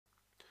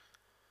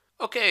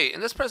Okay, in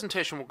this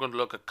presentation we're going to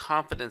look at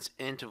confidence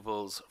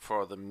intervals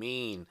for the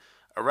mean.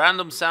 A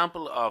random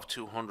sample of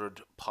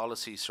 200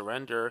 policy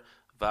surrender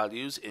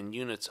values in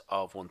units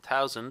of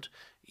 1000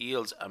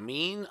 yields a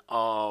mean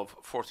of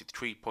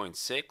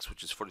 43.6,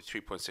 which is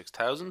 43.6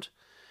 thousand,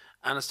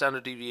 and a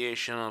standard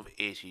deviation of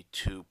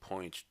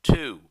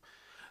 82.2.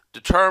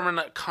 Determine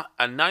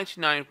a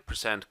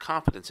 99%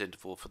 confidence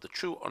interval for the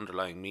true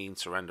underlying mean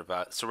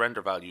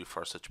surrender value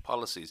for such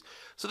policies.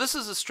 So this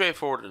is a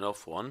straightforward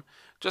enough one.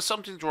 Just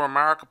something to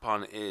remark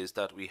upon is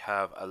that we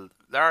have a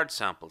large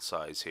sample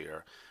size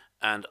here,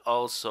 and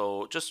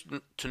also just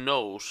to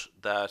note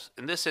that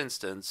in this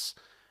instance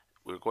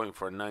we're going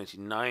for a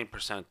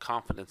 99%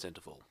 confidence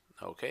interval.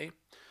 Okay,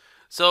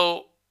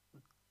 so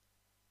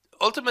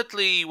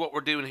ultimately what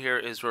we're doing here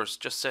is we're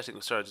just setting,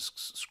 sorry,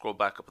 just scroll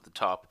back up at the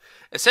top.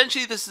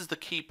 Essentially this is the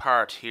key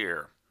part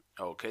here.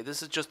 Okay,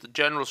 this is just the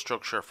general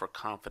structure for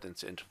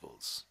confidence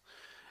intervals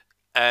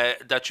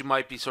that you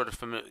might be sort of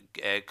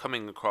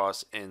coming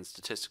across in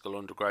statistical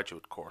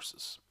undergraduate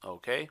courses.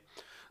 Okay,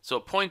 so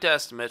a point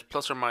estimate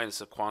plus or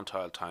minus a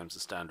quantile times the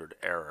standard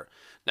error.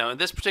 Now in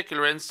this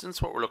particular instance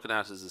what we're looking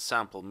at is a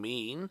sample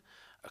mean,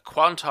 a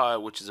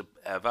quantile, which is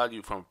a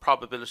value from a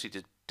probability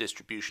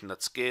distribution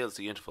that scales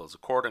the intervals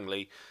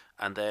accordingly,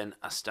 and then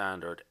a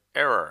standard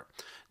error.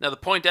 Now the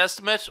point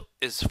estimate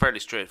is fairly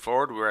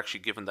straightforward. We're actually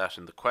given that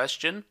in the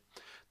question.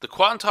 The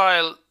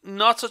quantile,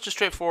 not such a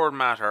straightforward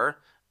matter,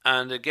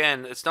 and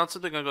again it's not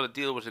something I'm going to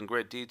deal with in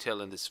great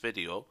detail in this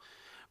video,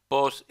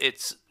 but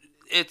it's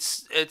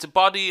a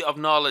body of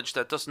knowledge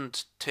that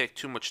doesn't take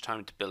too much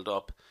time to build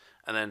up.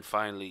 And then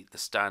finally the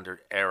standard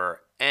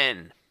error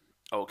n.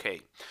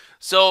 Okay,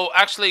 so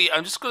actually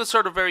I'm just going to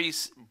sort of very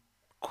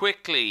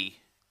quickly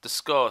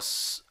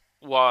discuss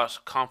what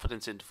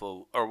confidence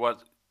interval or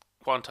what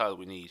quantile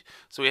we need.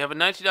 So we have a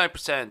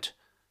 99%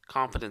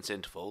 confidence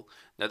interval.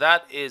 Now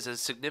that is a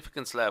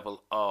significance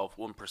level of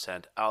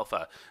 1%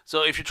 alpha.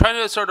 So if you're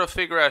trying to sort of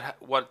figure out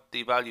what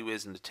the value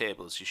is in the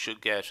tables, you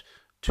should get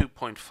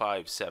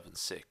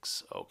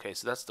 2.576. Okay,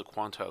 so that's the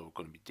quantile we're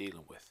going to be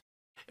dealing with.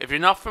 If you're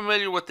not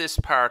familiar with this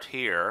part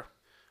here,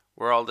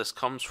 where all this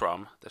comes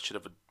from, that should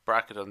have a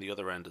bracket on the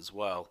other end as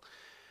well.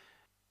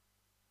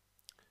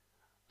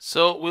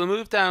 So we'll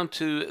move down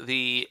to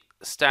the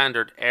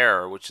standard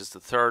error, which is the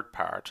third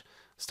part.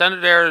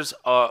 Standard errors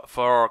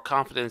for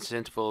confidence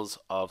intervals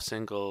of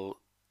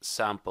single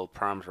sample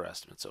parameter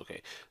estimates.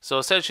 Okay, so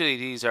essentially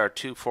these are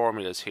two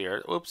formulas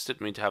here. Oops,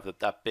 didn't mean to have it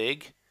that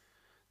big.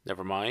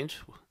 Never mind.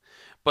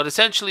 But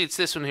essentially it's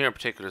this one here in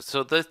particular.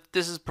 So this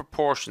is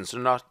proportions. So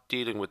not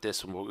dealing with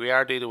this one, but we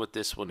are dealing with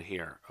this one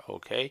here.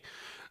 Okay,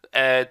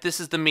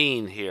 this is the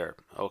mean here.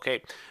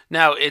 Okay,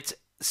 now it's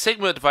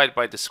sigma divided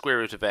by the square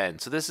root of n.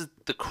 So this is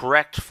the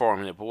correct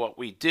formula, but what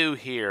we do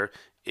here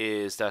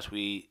is that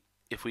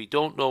if we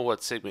don't know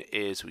what sigma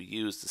is, we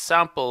use the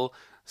sample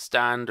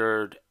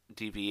standard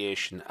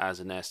deviation as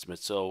an estimate.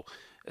 So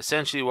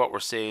essentially what we're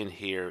saying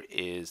here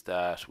is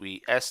that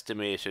we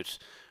estimate it,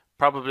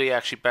 probably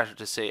actually better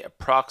to say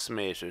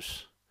approximate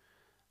it,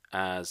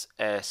 as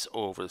s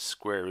over the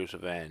square root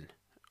of n.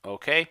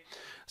 Okay,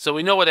 so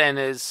we know what n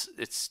is,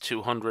 it's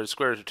 200,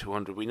 square root of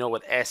 200. We know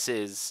what s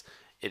is,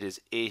 it is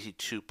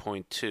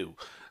 82.2.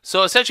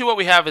 So essentially what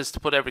we have is to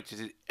put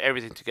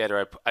everything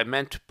together. I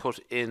meant to put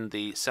in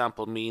the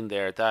sample mean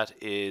there. That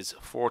is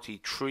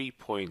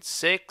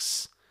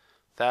 43.6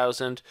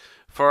 thousand.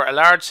 For a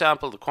large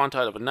sample, the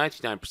quantile of a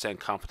 99%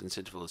 confidence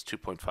interval is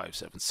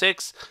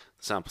 2.576. The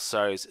sample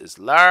size is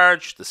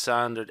large. The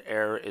standard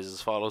error is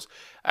as follows.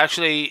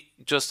 Actually,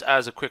 just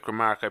as a quick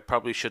remark, I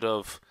probably should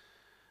have...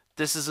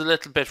 This is a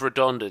little bit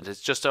redundant.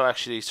 It's just to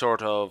actually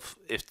sort of,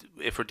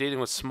 if we're dealing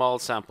with small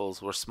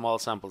samples, where small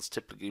samples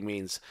typically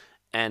means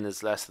n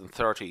is less than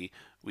 30,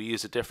 we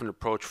use a different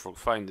approach for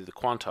finding the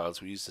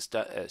quantiles. We use the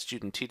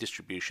student t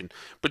distribution.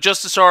 But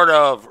just to sort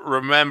of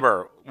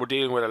remember, we're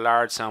dealing with a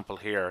large sample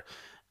here,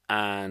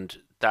 and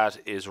that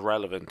is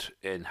relevant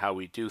in how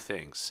we do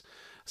things.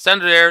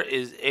 Standard error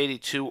is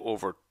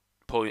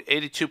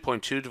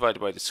 82.2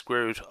 divided by the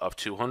square root of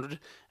 200,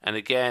 and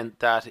again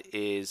that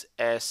is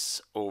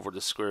s over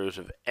the square root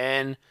of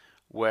n,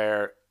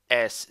 where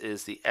s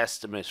is the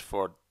estimate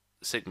for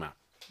sigma.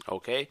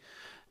 Okay,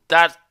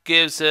 that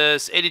gives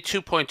us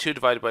 82.2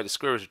 divided by the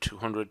square root of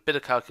 200, bit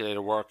of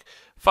calculator work,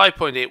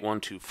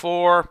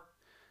 5.8124.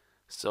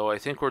 So I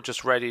think we're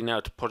just ready now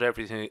to put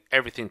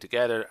everything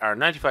together. Our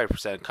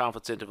 95%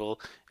 confidence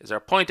interval is our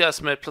point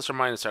estimate plus or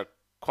minus our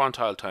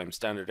quantile times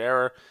standard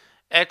error,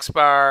 x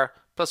bar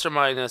plus or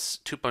minus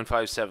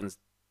 2.578.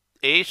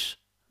 I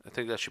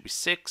think that should be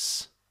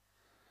 6.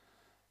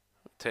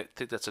 I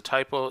think that's a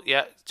typo.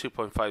 Yeah,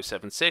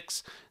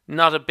 2.576.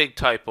 Not a big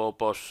typo,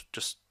 but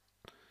just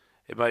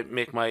it might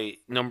make my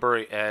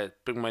number,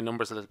 bring my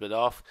numbers a little bit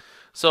off.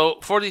 So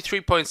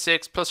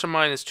 43.6 plus or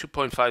minus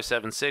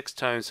 2.576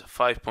 times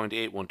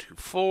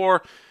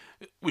 5.8124.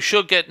 We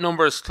should get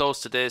numbers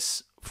close to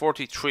this.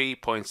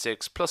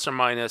 43.6 plus or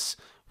minus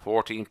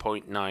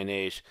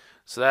 14.98.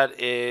 So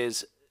that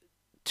is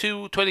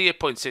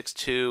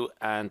 28.62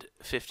 and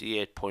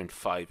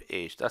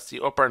 58.58. That's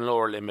the upper and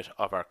lower limit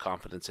of our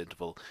confidence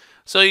interval.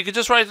 So you could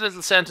just write a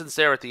little sentence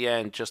there at the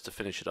end just to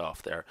finish it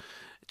off there.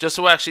 Just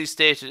to actually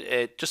state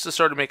it, just to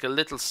sort of make a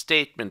little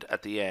statement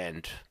at the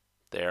end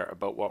there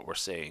about what we're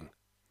saying.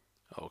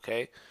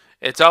 Okay?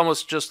 It's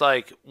almost just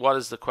like, what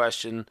is the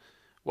question?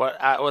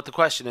 What the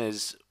question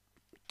is,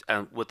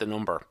 and with the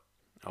number.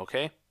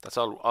 Okay? That's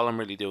all I'm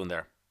really doing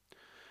there.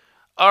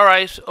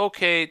 Alright,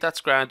 okay,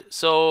 that's grand.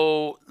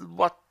 So,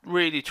 what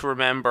really to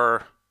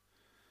remember,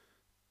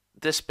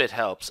 this bit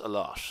helps a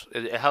lot.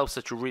 It helps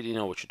that you really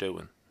know what you're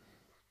doing.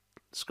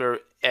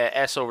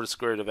 S over the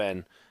square root of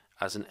n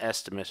as an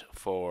estimate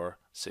for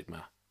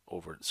sigma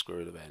over the square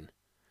root of n.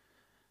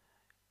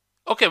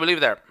 Okay, we'll leave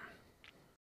it there.